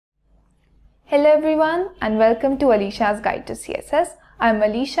Hello everyone and welcome to Alisha's Guide to CSS. I'm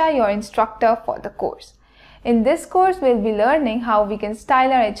Alisha, your instructor for the course. In this course, we'll be learning how we can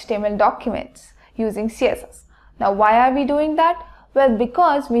style our HTML documents using CSS. Now, why are we doing that? Well,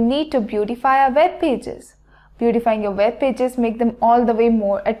 because we need to beautify our web pages. Beautifying your web pages make them all the way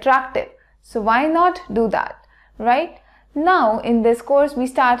more attractive. So why not do that, right? Now, in this course, we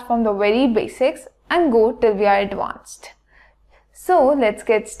start from the very basics and go till we are advanced. So let's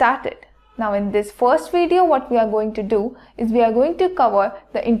get started. Now in this first video, what we are going to do is we are going to cover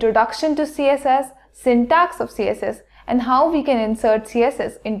the introduction to CSS, syntax of CSS, and how we can insert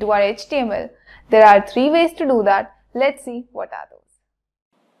CSS into our HTML. There are 3 ways to do that. Let's see what are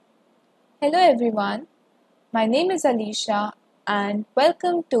those. Hello everyone, my name is Alisha and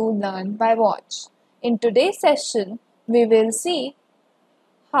welcome to Learn by Watch. In today's session, we will see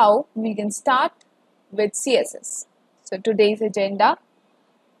how we can start with CSS. So today's agenda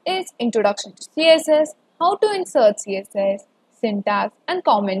is introduction to CSS, how to insert CSS, syntax and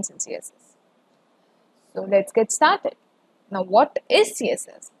comments in CSS. So let's get started. Now what is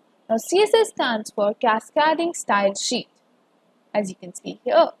CSS? Now CSS stands for Cascading Style Sheet, as you can see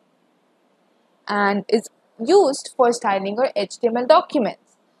here, and is used for styling your HTML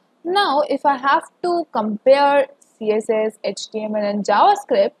documents. Now if I have to compare CSS, HTML and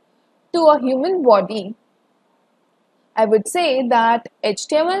JavaScript to a human body, I would say that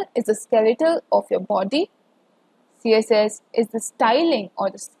HTML is the skeletal of your body, CSS is the styling or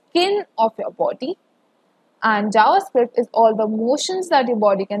the skin of your body, and JavaScript is all the motions that your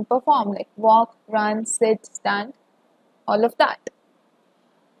body can perform like walk, run, sit, stand, all of that.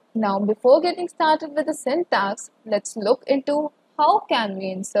 Now before getting started with the syntax, let's look into how can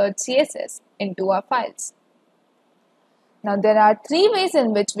we insert CSS into our files. Now there are 3 ways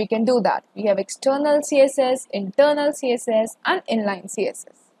in which we can do that. We have external CSS, internal CSS and inline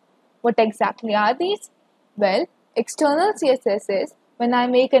CSS. What exactly are these? Well, external CSS is when I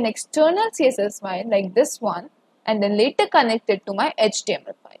make an external CSS file like this one and then later connect it to my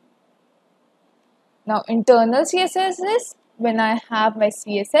HTML file. Now internal CSS is when I have my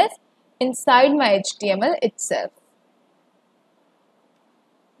CSS inside my HTML itself.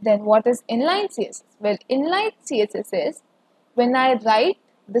 Then what is inline CSS? Well, inline CSS is when I write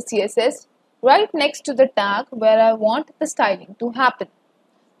the CSS right next to the tag where I want the styling to happen.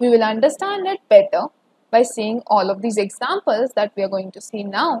 We will understand it better by seeing all of these examples that we are going to see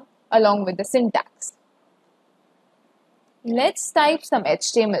now along with the syntax. Let's type some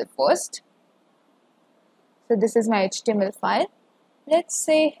HTML first. So this is my HTML file. Let's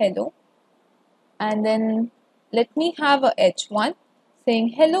say hello and then let me have a h1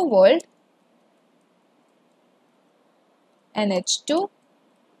 saying hello world, and h2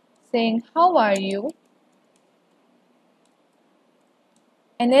 saying how are you,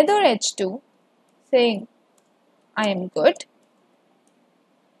 another h2 saying I am good,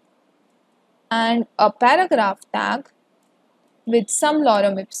 and a paragraph tag with some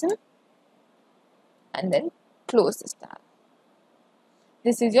lorem ipsum and then close this tag.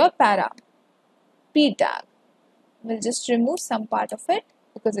 This is your para p tag. We'll just remove some part of it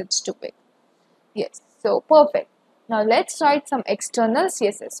because it's too big. Yes, so perfect. Now let's write some external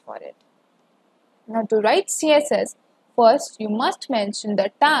CSS for it. Now to write CSS, first you must mention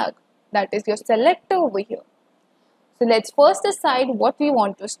the tag, that is your selector over here. So let's first decide what we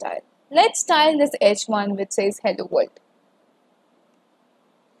want to style. Let's style this h1 which says hello world.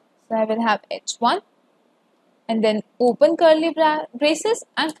 So I will have h1 and then open curly braces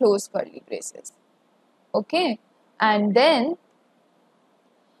and close curly braces. Okay, and then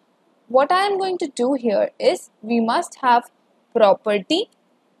what I am going to do here is we must have property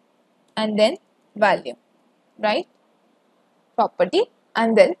and then value, right? Property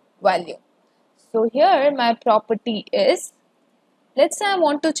and then value. So here my property is, let's say I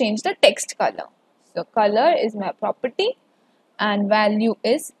want to change the text color. So color is my property and value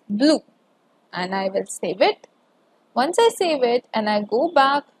is blue, and I will save it. Once I save it and I go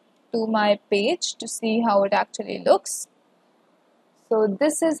back to my page to see how it actually looks. So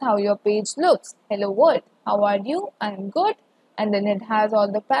this is how your page looks. Hello world, how are you? I'm good. And then it has all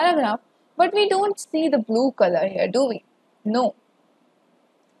the paragraph, but we don't see the blue color here, do we? No.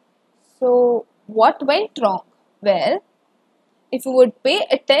 So what went wrong? Well, if you would pay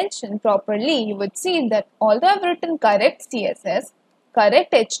attention properly, you would see that although I've written correct CSS,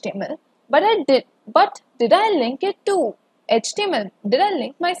 correct HTML, but did I link it to HTML? Did I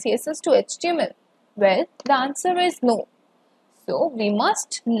link my CSS to HTML? Well, the answer is no. So we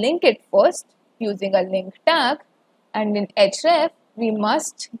must link it first using a link tag, and in href we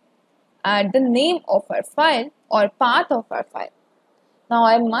must add the name of our file or path of our file. Now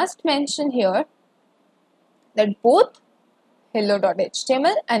I must mention here that both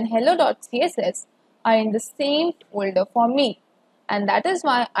hello.html and hello.css are in the same folder for me, and that is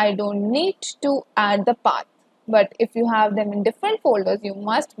why I don't need to add the path. But if you have them in different folders, you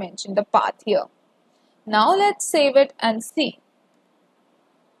must mention the path here. Now let's save it and see.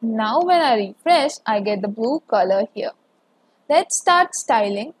 Now when I refresh, I get the blue color here. Let's start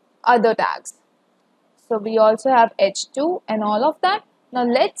styling other tags. So we also have h2 and all of that. Now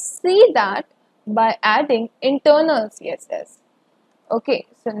let's see that by adding internal CSS. Okay,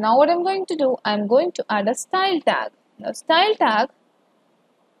 so now what I'm going to do, I'm going to add a style tag.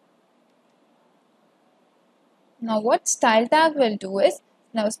 Now what style tag will do is,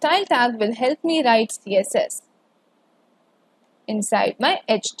 style tag will help me write CSS inside my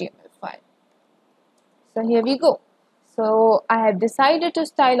HTML file. So here we go. So I have decided to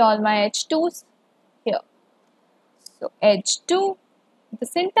style all my h2s here. So h2, the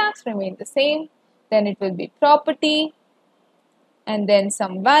syntax remains the same. Then it will be property and then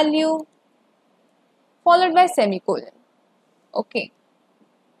some value followed by semicolon. Okay.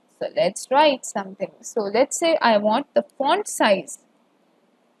 So let's write something. So let's say I want the font size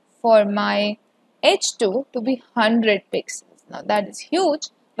for my h2 to be 100 pixels. Now that is huge,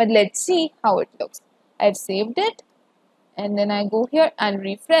 but let's see how it looks. I've saved it and then I go here and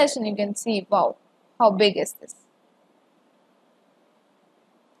refresh and you can see, wow, how big is this?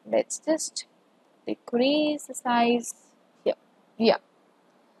 Let's just decrease the size here. Yeah.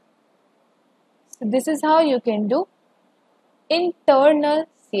 So this is how you can do internal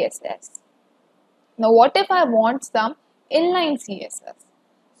CSS. Now what if I want some inline CSS?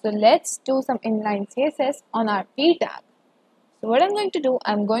 So let's do some inline CSS on our p tag. So what I'm going to do,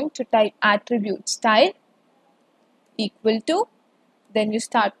 I'm going to type attribute style equal to, then you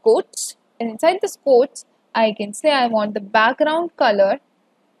start quotes, and inside this quotes I can say I want the background color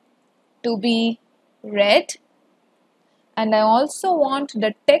to be red and I also want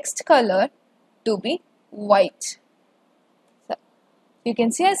the text color to be white. So you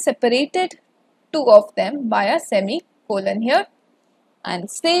can see I separated two of them by a semicolon here and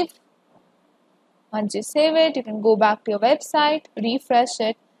save. Once you save it, you can go back to your website, refresh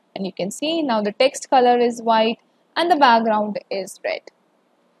it, and you can see now the text color is white and the background is red.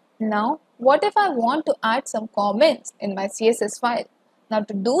 Now what if I want to add some comments in my CSS file? Now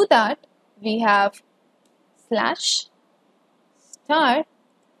to do that, we have /*.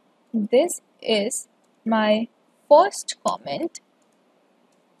 This is my first comment,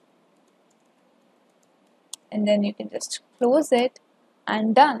 and then you can just close it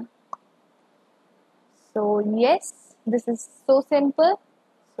and done. So yes, this is so simple.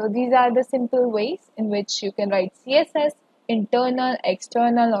 So these are the simple ways in which you can write CSS, internal,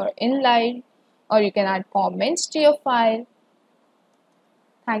 external or inline, or you can add comments to your file.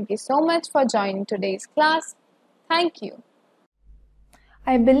 Thank you so much for joining today's class. Thank you.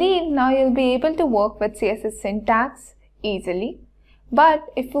 I believe now you'll be able to work with CSS syntax easily. But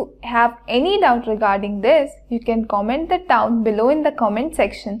if you have any doubt regarding this, you can comment it down below in the comment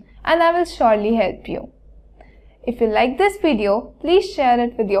section and I will surely help you. If you like this video, please share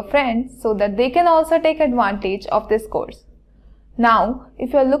it with your friends so that they can also take advantage of this course. Now,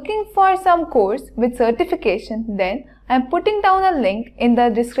 if you are looking for some course with certification, then I am putting down a link in the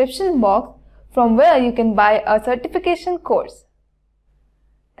description box from where you can buy a certification course.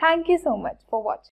 Thank you so much for watching.